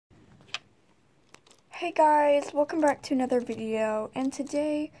Hey guys, welcome back to another video, and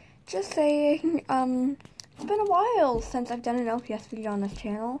today, just saying, it's been a while since I've done an LPS video on this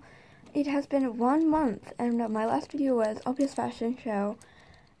channel. It has been 1 month, and my last video was LPS Fashion Show.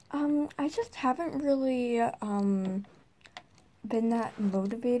 I just haven't really, been that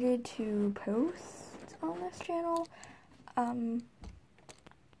motivated to post on this channel. I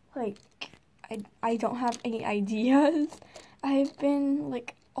don't have any ideas. I've been,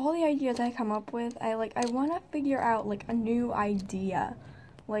 all the ideas I come up with, I want to figure out, a new idea.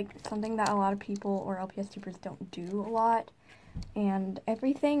 Something that a lot of people or LPS tubers don't do a lot. And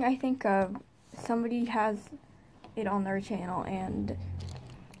everything I think of, somebody has it on their channel, and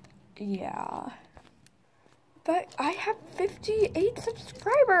yeah. But I have 58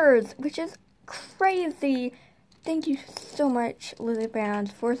 subscribers, which is crazy. Thank you so much, Lily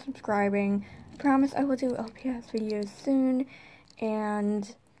fans, for subscribing. I promise I will do LPS videos soon,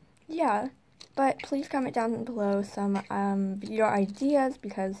 and yeah. But please comment down below some video ideas,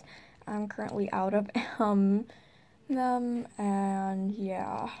 because I'm currently out of them, and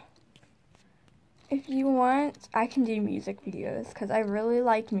yeah. If you want, I can do music videos, because I really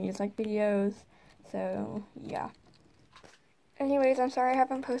like music videos, so yeah. Anyways, I'm sorry I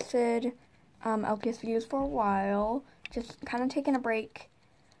haven't posted LPS videos for a while, just kind of taking a break.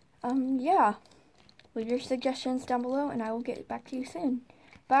 Yeah. Leave your suggestions down below, and I will get back to you soon.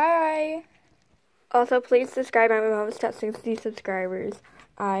 Bye! Also, please subscribe. I'm almost at 60 subscribers.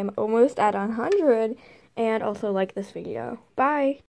 I'm almost at 100, and also like this video. Bye!